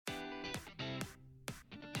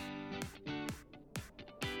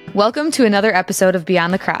Welcome to another episode of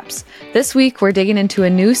Beyond the Crops. This week, we're digging into a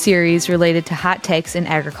new series related to hot takes in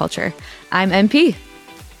agriculture. I'm MP.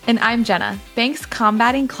 And I'm Jenna. Banks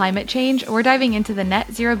combating climate change. We're diving into the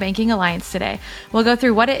Net Zero Banking Alliance today. We'll go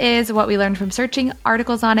through what it is, what we learned from searching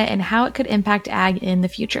articles on it, and how it could impact ag in the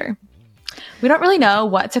future. We don't really know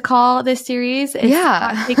what to call this series. It's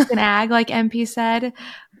hot takes in ag, like MP said.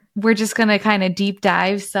 We're just going to kind of deep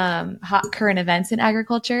dive some hot current events in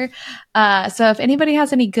agriculture. So if anybody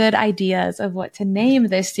has any good ideas of what to name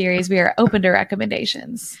this series, we are open to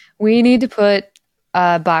recommendations. We need to put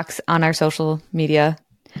a box on our social media.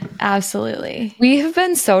 Absolutely. We have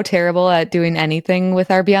been so terrible at doing anything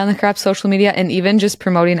with our Beyond the Crops social media and even just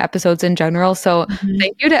promoting episodes in general. So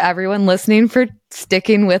thank you to everyone listening for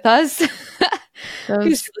sticking with us.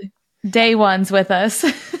 Those day ones with us.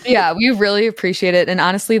 Yeah, we really appreciate it. And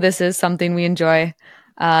honestly, this is something we enjoy.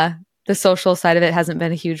 The social side of it hasn't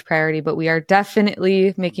been a huge priority, but we are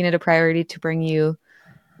definitely making it a priority to bring you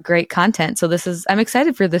great content. So I'm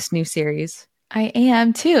excited for this new series. I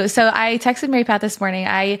am too. So I texted Mary Pat this morning.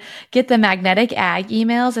 I get the magnetic ag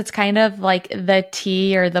emails. It's kind of like the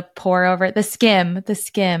tea or the pour over, the skim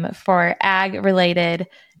for ag related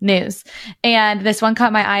news. And this one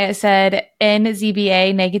caught my eye. It said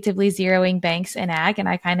NZBA negatively zeroing banks in ag. And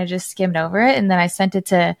I kind of just skimmed over it. And then I sent it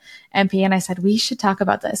to MP and I said, we should talk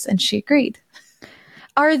about this. And she agreed.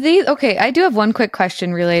 Okay, I do have one quick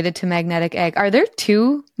question related to magnetic ag. Are there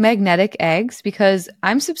two magnetic ags? Because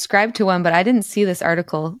I'm subscribed to one, but I didn't see this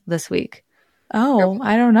article this week. Oh,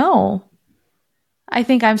 I don't know. I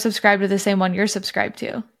think I'm subscribed to the same one you're subscribed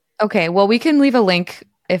to. Okay, well, we can leave a link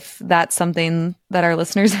if that's something that our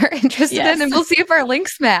listeners are interested in, and we'll see if our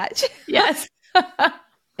links match. Yes.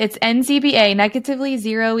 It's NZBA, negatively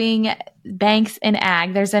zeroing banks in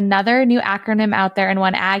ag. There's another new acronym out there and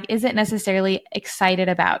one ag isn't necessarily excited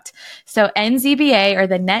about. So NZBA, or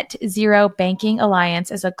the Net Zero Banking Alliance,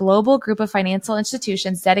 is a global group of financial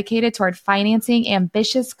institutions dedicated toward financing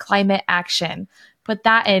ambitious climate action. Put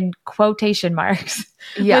that in quotation marks.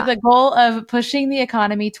 Yeah. With the goal of pushing the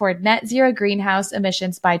economy toward net zero greenhouse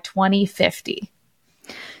emissions by 2050.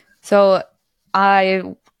 So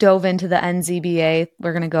I dove into the NZBA.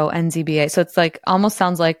 We're going to go NZBA. So it's almost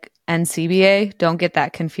sounds like NCBA. Don't get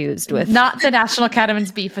that confused with. Not the National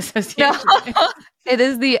Cattlemen's Beef Association. No, it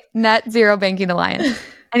is the Net Zero Banking Alliance.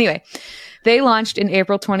 Anyway, they launched in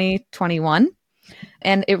April 2021,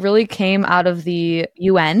 and it really came out of the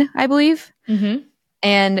UN, I believe. Mm-hmm.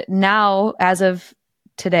 And now, as of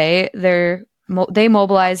today, they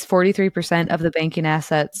mobilize 43% of the banking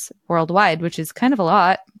assets worldwide, which is kind of a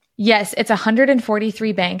lot. Yes, it's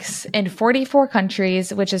 143 banks in 44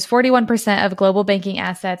 countries, which is 41% of global banking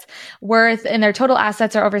assets and their total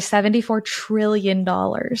assets are over $74 trillion.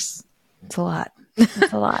 It's a lot.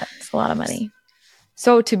 It's a lot. It's a lot of money.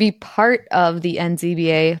 So to be part of the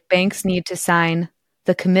NZBA, banks need to sign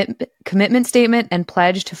the commitment statement and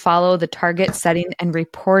pledge to follow the target setting and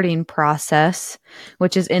reporting process,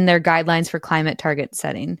 which is in their guidelines for climate target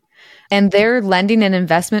setting. And their lending and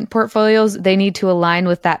investment portfolios, they need to align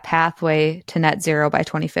with that pathway to net zero by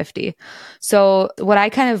 2050. So what I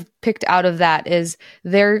kind of picked out of that is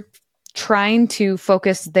they're trying to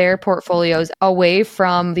focus their portfolios away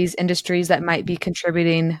from these industries that might be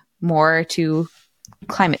contributing more to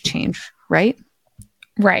climate change, right?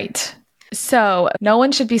 Right. So no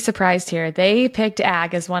one should be surprised here. They picked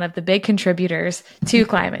ag as one of the big contributors to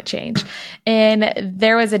climate change. And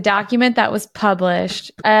there was a document that was published,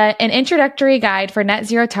 an introductory guide for net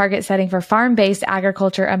zero target setting for farm-based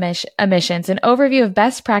agriculture emissions, an overview of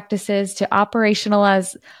best practices to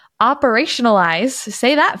operationalize,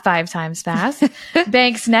 say that 5 times fast,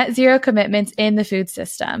 banks' net zero commitments in the food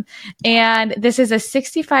system. And this is a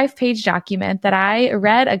 65-page document that I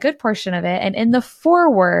read a good portion of it. And in the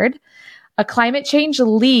foreword, a climate change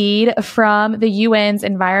lead from the UN's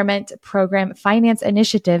Environment Program Finance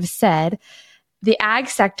Initiative said, the ag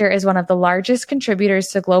sector is one of the largest contributors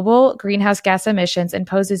to global greenhouse gas emissions and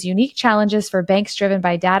poses unique challenges for banks driven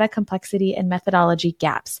by data complexity and methodology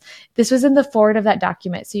gaps. This was in the forward of that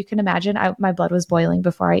document. So you can imagine my blood was boiling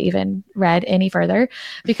before I even read any further,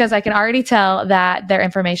 because I can already tell that their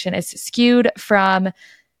information is skewed from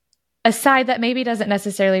a side that maybe doesn't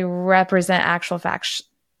necessarily represent actual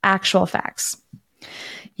facts.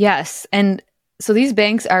 Yes. And so these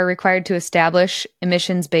banks are required to establish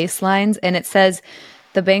emissions baselines, and it says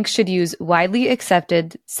the banks should use widely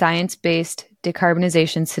accepted science-based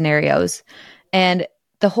decarbonization scenarios. And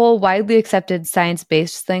the whole widely accepted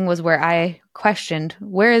science-based thing was where I questioned,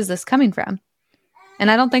 where is this coming from? And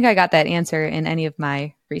I don't think I got that answer in any of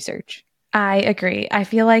my research. I agree. I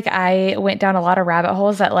feel like I went down a lot of rabbit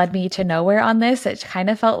holes that led me to nowhere on this. It kind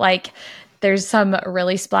of felt like there's some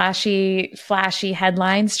really splashy, flashy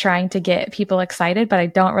headlines trying to get people excited, but I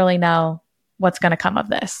don't really know what's going to come of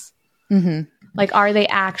this. Mm-hmm. Like, are they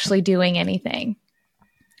actually doing anything?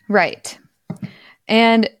 Right.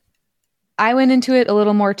 And I went into it a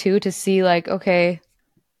little more too to see like, okay,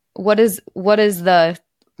 what is the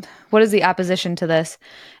opposition to this?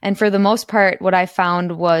 And for the most part, what I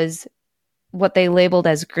found was what they labeled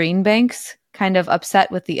as green banks, kind of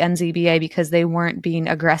upset with the NZBA because they weren't being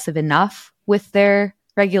aggressive enough with their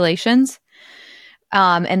regulations.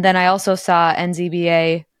 And then I also saw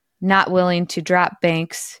NZBA not willing to drop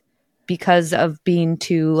banks because of being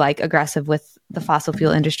too like aggressive with the fossil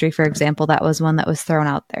fuel industry, for example. That was one that was thrown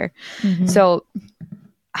out there. Mm-hmm. So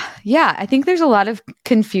yeah, I think there's a lot of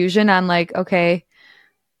confusion on like, okay,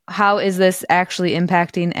 how is this actually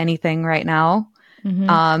impacting anything right now?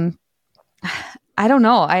 Mm-hmm. I don't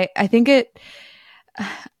know. I think it.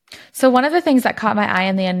 So one of the things that caught my eye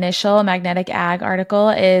in the initial Magnetic Ag article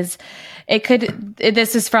is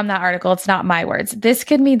this is from that article. It's not my words. This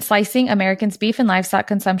could mean slicing Americans' beef and livestock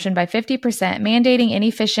consumption by 50%, mandating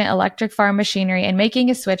inefficient electric farm machinery, and making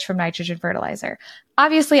a switch from nitrogen fertilizer.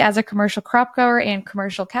 Obviously, as a commercial crop grower and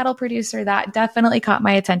commercial cattle producer, that definitely caught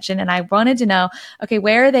my attention. And I wanted to know, okay,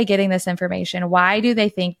 where are they getting this information? Why do they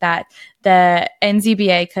think that the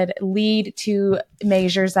NZBA could lead to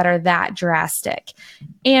measures that are that drastic?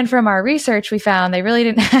 And from our research, we found they really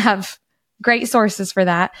didn't have great sources for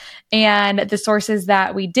that. And the sources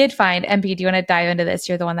that we did find, MP, do you want to dive into this?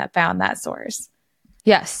 You're the one that found that source.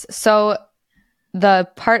 Yes. So the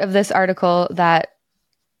part of this article that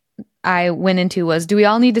I went into was, do we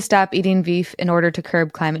all need to stop eating beef in order to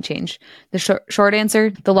curb climate change? The short answer,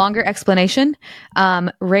 the longer explanation,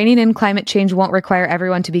 reining in climate change won't require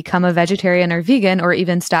everyone to become a vegetarian or vegan or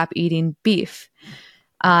even stop eating beef.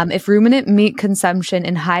 If ruminant meat consumption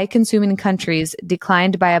in high consuming countries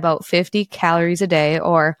declined by about 50 calories a day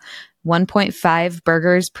or 1.5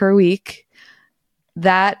 burgers per week,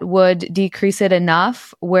 that would decrease it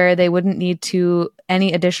enough where they wouldn't need to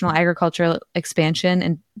any additional agricultural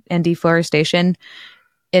expansion and deforestation.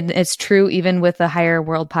 It's true even with the higher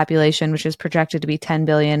world population, which is projected to be 10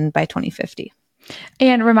 billion by 2050.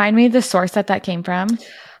 And remind me the source that came from.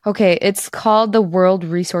 Okay, it's called the World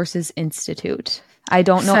Resources Institute. I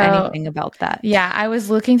don't know anything about that. Yeah, I was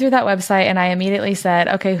looking through that website and I immediately said,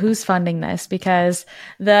 okay, who's funding this? Because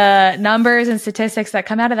the numbers and statistics that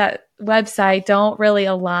come out of that website don't really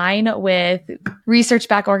align with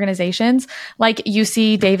research-backed organizations like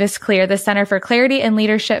UC Davis CLEAR, the Center for Clarity and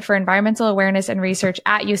Leadership for Environmental Awareness and Research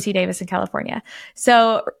at UC Davis in California.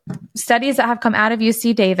 So studies that have come out of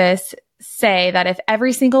UC Davis say that if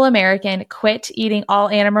every single American quit eating all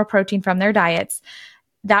animal protein from their diets,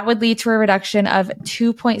 that would lead to a reduction of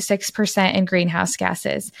 2.6% in greenhouse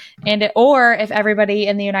gases. Or if everybody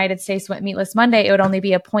in the United States went meatless Monday, it would only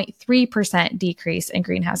be a 0.3% decrease in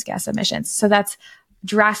greenhouse gas emissions. So that's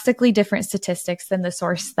drastically different statistics than the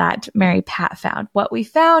source that Mary Pat found. What we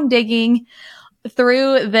found digging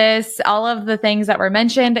through this, all of the things that were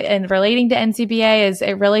mentioned and relating to NZBA is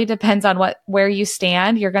it really depends on where you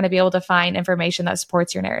stand. You're going to be able to find information that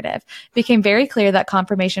supports your narrative. It became very clear that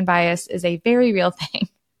confirmation bias is a very real thing.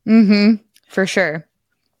 Mm-hmm, for sure.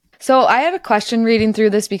 So I had a question reading through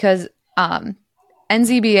this because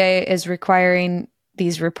NZBA is requiring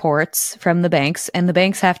these reports from the banks, and the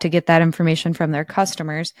banks have to get that information from their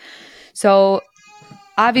customers. So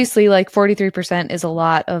obviously, like 43% is a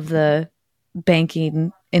lot of the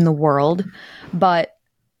banking in the world. But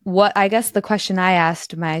what I guess the question I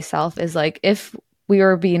asked myself is like, if we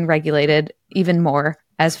were being regulated even more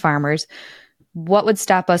as farmers, what would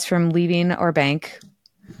stop us from leaving our bank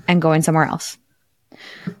and going somewhere else?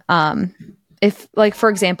 If, like, for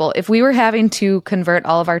example, if we were having to convert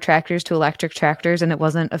all of our tractors to electric tractors and it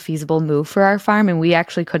wasn't a feasible move for our farm and we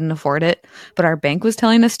actually couldn't afford it, but our bank was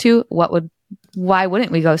telling us to, why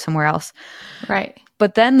wouldn't we go somewhere else? Right.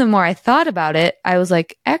 But then the more I thought about it, I was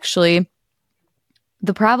like, actually,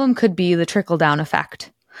 the problem could be the trickle-down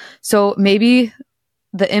effect. So maybe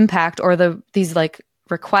the impact or these like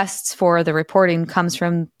requests for the reporting comes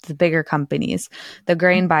from the bigger companies, the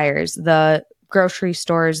grain buyers, the grocery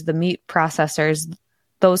stores, the meat processors,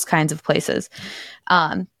 those kinds of places.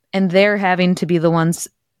 And they're having to be the ones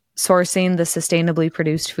sourcing the sustainably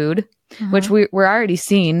produced food, which we're already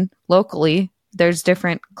seeing locally. There's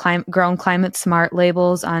different grown climate smart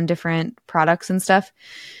labels on different products and stuff.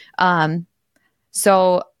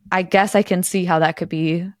 So I guess I can see how that could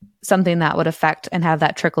be something that would affect and have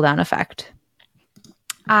that trickle down effect.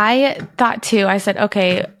 I thought too, I said,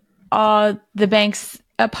 okay, the banks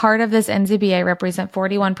a part of this NZBA represent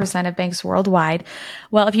 41% of banks worldwide.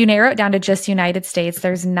 Well, if you narrow it down to just United States,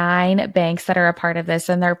 there's 9 banks that are a part of this,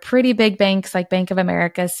 and they're pretty big banks like Bank of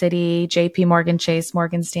America, Citi, JP Morgan Chase,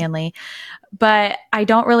 Morgan Stanley. But I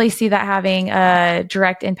don't really see that having a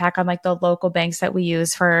direct impact on like the local banks that we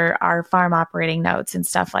use for our farm operating notes and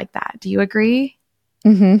stuff like that. Do you agree?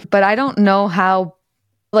 Mm-hmm. But I don't know how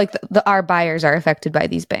like our buyers are affected by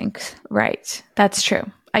these banks. Right. That's true.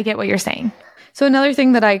 I get what you're saying. So another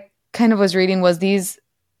thing that I kind of was reading was these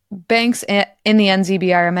banks in the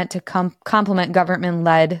NZBA are meant to complement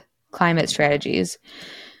government-led climate strategies.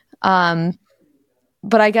 But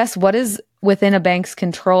I guess what is within a bank's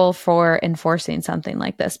control for enforcing something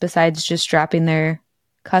like this besides just dropping their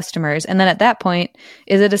customers? And then at that point,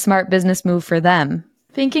 is it a smart business move for them?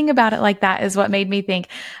 Thinking about it like that is what made me think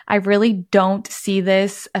I really don't see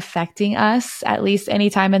this affecting us, at least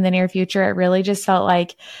anytime in the near future. It really just felt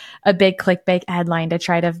like a big clickbait headline to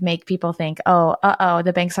try to make people think,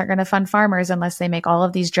 the banks aren't going to fund farmers unless they make all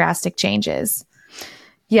of these drastic changes.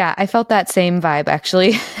 Yeah, I felt that same vibe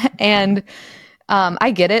actually. And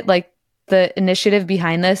I get it. Like the initiative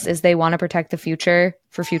behind this is they want to protect the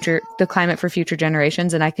climate for future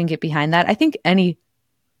generations. And I can get behind that. I think any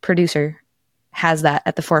producer has that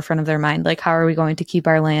at the forefront of their mind. Like, how are we going to keep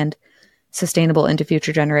our land sustainable into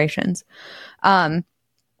future generations? But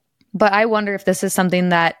I wonder if this is something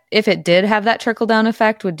that, if it did have that trickle down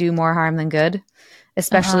effect, would do more harm than good,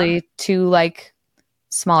 especially to like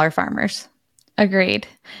smaller farmers. Agreed.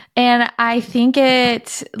 And I think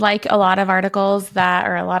it, like a lot of articles that,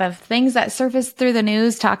 or a lot of things that surface through the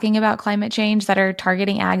news talking about climate change that are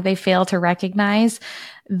targeting ag, they fail to recognize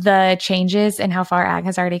the changes and how far ag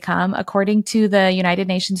has already come. According to the United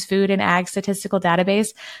Nations Food and Ag Statistical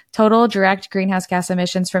Database, total direct greenhouse gas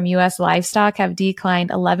emissions from U.S. livestock have declined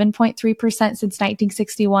 11.3% since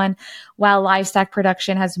 1961, while livestock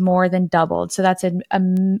production has more than doubled. So that's an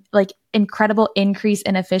incredible increase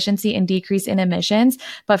in efficiency and decrease in emissions.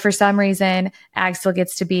 But for some reason, ag still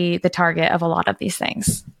gets to be the target of a lot of these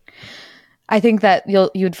things. I think that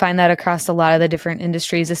you'd find that across a lot of the different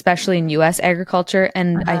industries, especially in U.S. agriculture.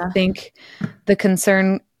 And I think the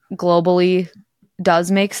concern globally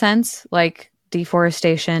does make sense, like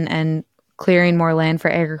deforestation and clearing more land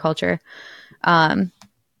for agriculture. And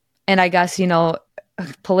I guess,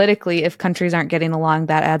 politically, if countries aren't getting along,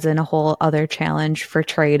 that adds in a whole other challenge for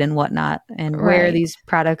trade and whatnot, and where these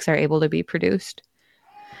products are able to be produced.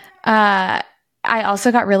 I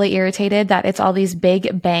also got really irritated that it's all these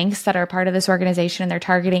big banks that are part of this organization and they're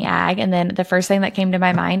targeting ag. And then the first thing that came to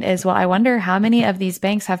my mind is, well, I wonder how many of these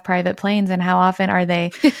banks have private planes and how often are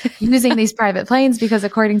they using these private planes? Because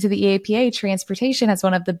according to the EAPA, transportation has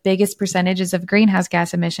one of the biggest percentages of greenhouse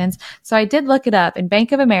gas emissions. So I did look it up, and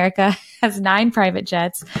Bank of America has 9 private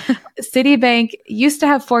jets. Citibank used to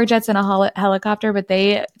have 4 jets and a helicopter, but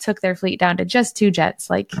they took their fleet down to just 2 jets.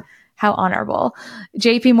 Like, how honorable.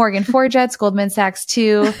 JP Morgan 4 jets, Goldman Sachs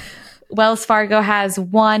 2, Wells Fargo has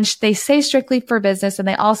 1. They say strictly for business, and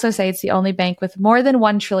they also say it's the only bank with more than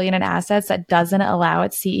 $1 trillion in assets that doesn't allow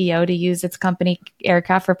its CEO to use its company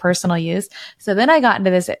aircraft for personal use. So then I got into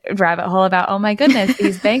this rabbit hole about, oh my goodness,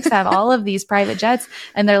 these banks have all of these private jets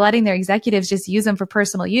and they're letting their executives just use them for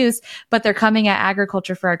personal use, but they're coming at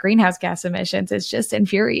agriculture for our greenhouse gas emissions. It's just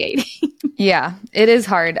infuriating. Yeah, it is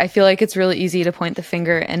hard. I feel like it's really easy to point the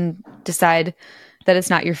finger and decide that it's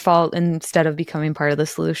not your fault instead of becoming part of the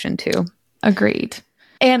solution too. Agreed.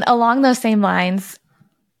 And along those same lines,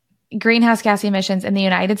 greenhouse gas emissions in the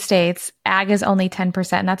United States, ag is only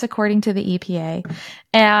 10%, and that's according to the EPA.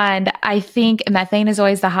 And I think methane is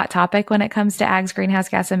always the hot topic when it comes to ag's greenhouse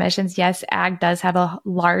gas emissions. Yes, ag does have a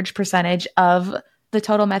large percentage of the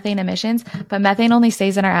total methane emissions, but methane only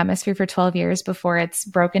stays in our atmosphere for 12 years before it's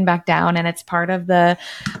broken back down, and it's part of the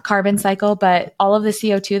carbon cycle. But all of the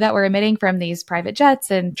CO2 that we're emitting from these private jets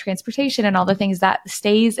and transportation and all the things, that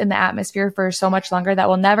stays in the atmosphere for so much longer that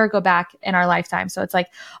will never go back in our lifetime. So it's like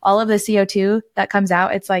all of the CO2 that comes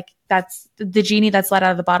out, it's like that's the genie that's let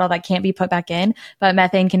out of the bottle that can't be put back in, but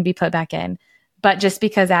methane can be put back in. But just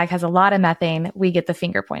because ag has a lot of methane, we get the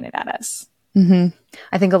finger pointed at us. Mm-hmm.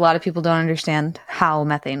 I think a lot of people don't understand how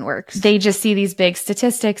methane works. They just see these big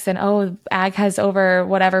statistics and, oh, ag has over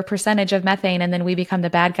whatever percentage of methane, and then we become the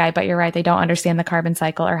bad guy. But you're right, they don't understand the carbon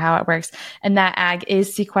cycle or how it works, and that ag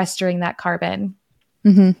is sequestering that carbon.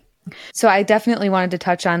 Mm-hmm. So I definitely wanted to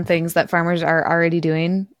touch on things that farmers are already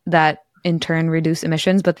doing that in turn reduce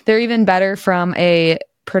emissions, but they're even better from a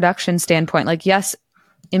production standpoint. Like, yes,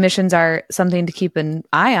 emissions are something to keep an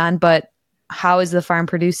eye on, but how is the farm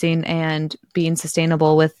producing and being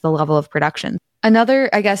sustainable with the level of production? Another,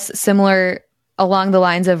 I guess, similar along the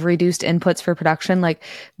lines of reduced inputs for production, like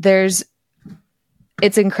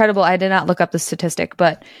it's incredible. I did not look up the statistic,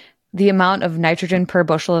 but the amount of nitrogen per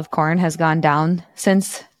bushel of corn has gone down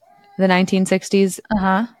since the 1960s.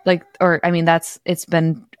 It's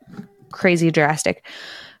been crazy drastic.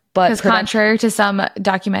 But because contrary to some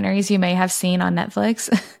documentaries you may have seen on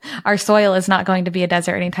Netflix, our soil is not going to be a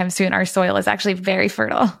desert anytime soon. Our soil is actually very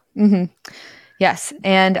fertile. Mm-hmm. Yes.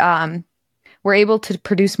 And we're able to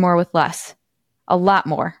produce more with less, a lot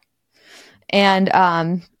more.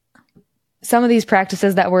 And some of these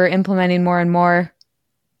practices that we're implementing more and more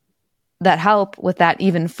that help with that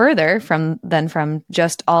even further from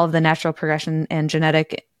just all of the natural progression and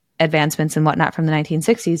genetic advancements and whatnot from the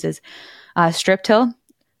 1960s is strip till.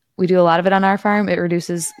 We do a lot of it on our farm. It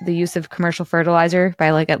reduces the use of commercial fertilizer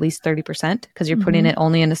by like at least 30% because you're putting it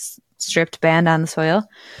only in a stripped band on the soil.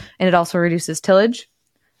 And it also reduces tillage,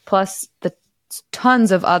 plus the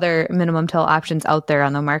tons of other minimum till options out there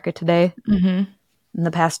on the market today. In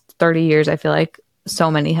the past 30 years, I feel like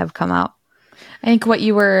so many have come out. I think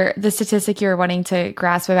the statistic you were wanting to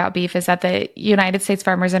grasp about beef is that the United States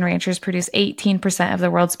farmers and ranchers produce 18% of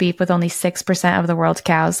the world's beef with only 6% of the world's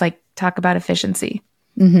cows. Like, talk about efficiency.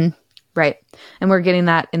 Right. And we're getting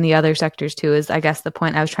that in the other sectors too, is I guess the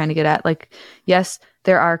point I was trying to get at. Like, yes,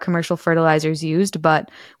 there are commercial fertilizers used,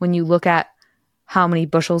 but when you look at how many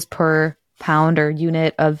bushels per pound or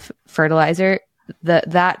unit of fertilizer,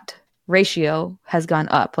 that ratio has gone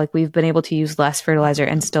up. Like, we've been able to use less fertilizer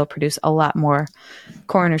and still produce a lot more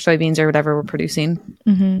corn or soybeans or whatever we're producing.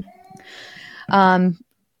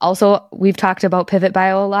 Also, we've talked about pivot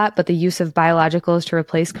bio a lot, but the use of biologicals to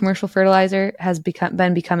replace commercial fertilizer has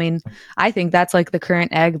been becoming, I think that's like the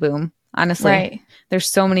current ag boom, honestly. Right. There's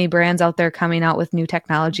so many brands out there coming out with new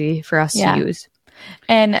technology for us to use.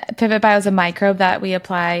 And pivot bio is a microbe that we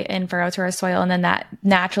apply in furrow to our soil, and then that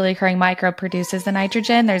naturally occurring microbe produces the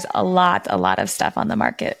nitrogen. There's a lot of stuff on the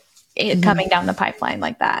market coming down the pipeline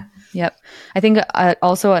like that. Yep. I think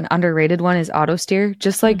also an underrated one is auto steer.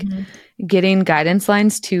 Just like getting guidance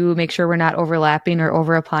lines to make sure we're not overlapping or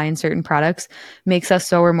over applying certain products makes us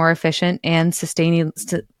so we're more efficient and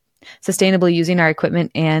sustainably using our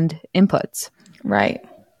equipment and inputs. Right.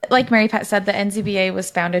 Like Mary Pat said, the NZBA was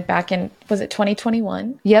founded back in, was it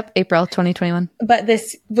 2021? Yep, April 2021. But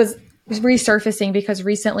this was resurfacing because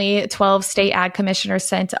recently 12 state ag commissioners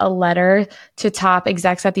sent a letter to top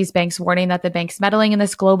execs at these banks warning that the banks meddling in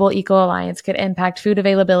this global eco alliance could impact food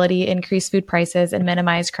availability, increase food prices, and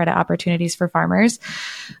minimize credit opportunities for farmers.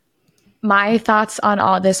 My thoughts on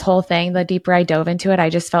all this whole thing, the deeper I dove into it, I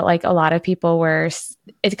just felt like a lot of people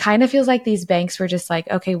it kind of feels like these banks were just like,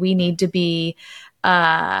 okay, we need to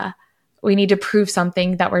prove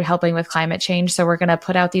something that we're helping with climate change. So we're going to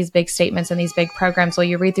put out these big statements and these big programs. Well,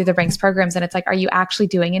 you read through the bank's programs and it's like, are you actually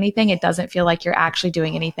doing anything? It doesn't feel like you're actually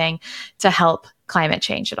doing anything to help climate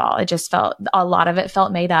change at all. It just a lot of it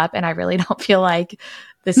felt made up. And I really don't feel like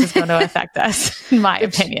this is going to affect us, in my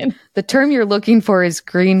opinion. The term you're looking for is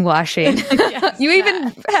greenwashing. Yes, you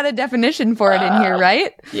even had a definition for it in here,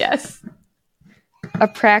 right? Yes. A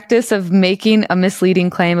practice of making a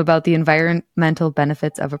misleading claim about the environmental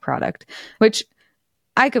benefits of a product, which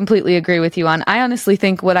I completely agree with you on. I honestly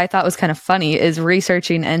think what I thought was kind of funny is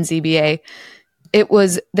researching NZBA. There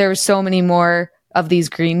was so many more of these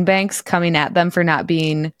green banks coming at them for not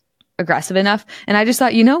being aggressive enough. And I just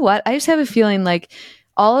thought, you know what? I just have a feeling like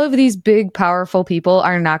all of these big, powerful people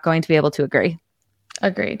are not going to be able to agree.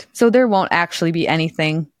 Agreed. So there won't actually be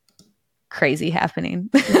anything crazy happening.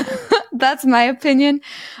 That's my opinion.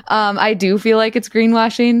 I do feel like it's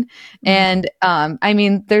greenwashing. And I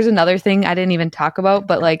mean, there's another thing I didn't even talk about,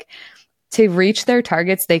 but like to reach their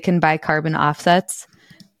targets, they can buy carbon offsets,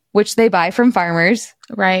 which they buy from farmers.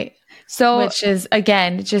 Right. So, which is,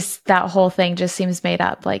 again, just that whole thing just seems made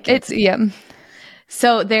up. Like yeah.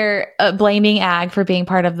 So they're blaming ag for being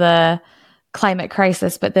part of the climate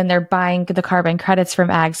crisis, but then they're buying the carbon credits from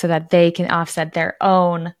ag so that they can offset their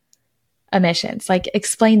own emissions. Like,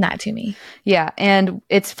 explain that to me. Yeah. And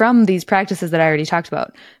it's from these practices that I already talked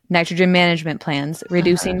about. Nitrogen management plans,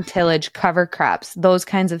 reducing tillage, cover crops, those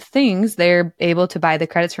kinds of things. They're able to buy the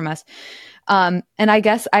credits from us. And I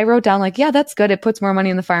guess I wrote down like, yeah, that's good. It puts more money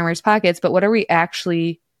in the farmers' pockets, but what are we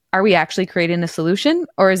actually creating a solution?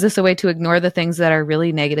 Or is this a way to ignore the things that are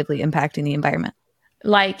really negatively impacting the environment?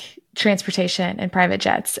 Like transportation and private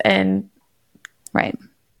jets and right.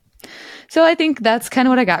 So I think that's kind of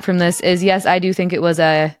what I got from this is, yes, I do think it was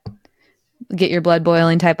a get your blood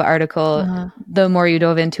boiling type of article. The more you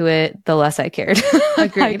dove into it, the less I cared.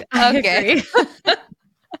 Agreed. Okay.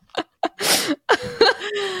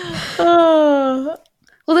 Oh.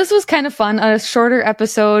 Well, this was kind of fun. A shorter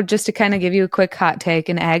episode just to kind of give you a quick hot take.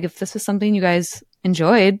 And Ag, if this was something you guys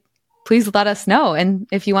enjoyed, please let us know. And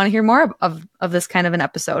if you want to hear more of this kind of an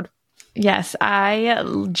episode. Yes,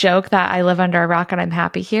 I joke that I live under a rock and I'm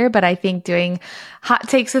happy here, but I think doing hot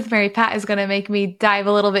takes with Mary Pat is going to make me dive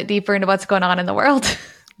a little bit deeper into what's going on in the world.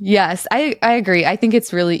 Yes, I agree. I think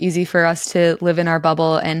it's really easy for us to live in our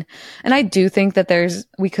bubble. And I do think that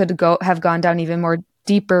we could have gone down even more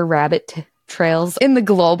deeper rabbit trails in the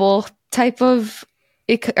global type of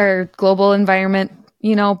or global environment,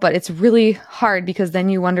 but it's really hard because then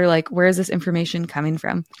you wonder, like, where is this information coming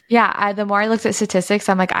from? Yeah. The more I looked at statistics,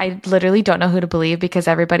 I'm like, I literally don't know who to believe because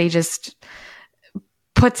everybody just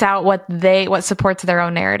puts out what supports their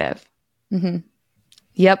own narrative. Mm-hmm.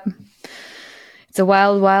 Yep. It's a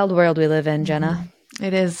wild, wild world we live in, Jenna.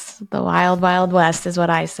 It is the wild, wild west is what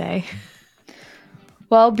I say.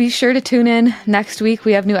 Well, be sure to tune in next week.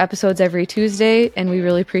 We have new episodes every Tuesday, and we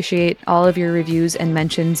really appreciate all of your reviews and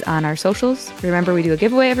mentions on our socials. Remember, we do a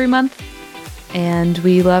giveaway every month, and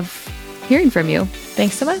we love hearing from you.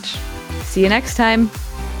 Thanks so much. See you next time.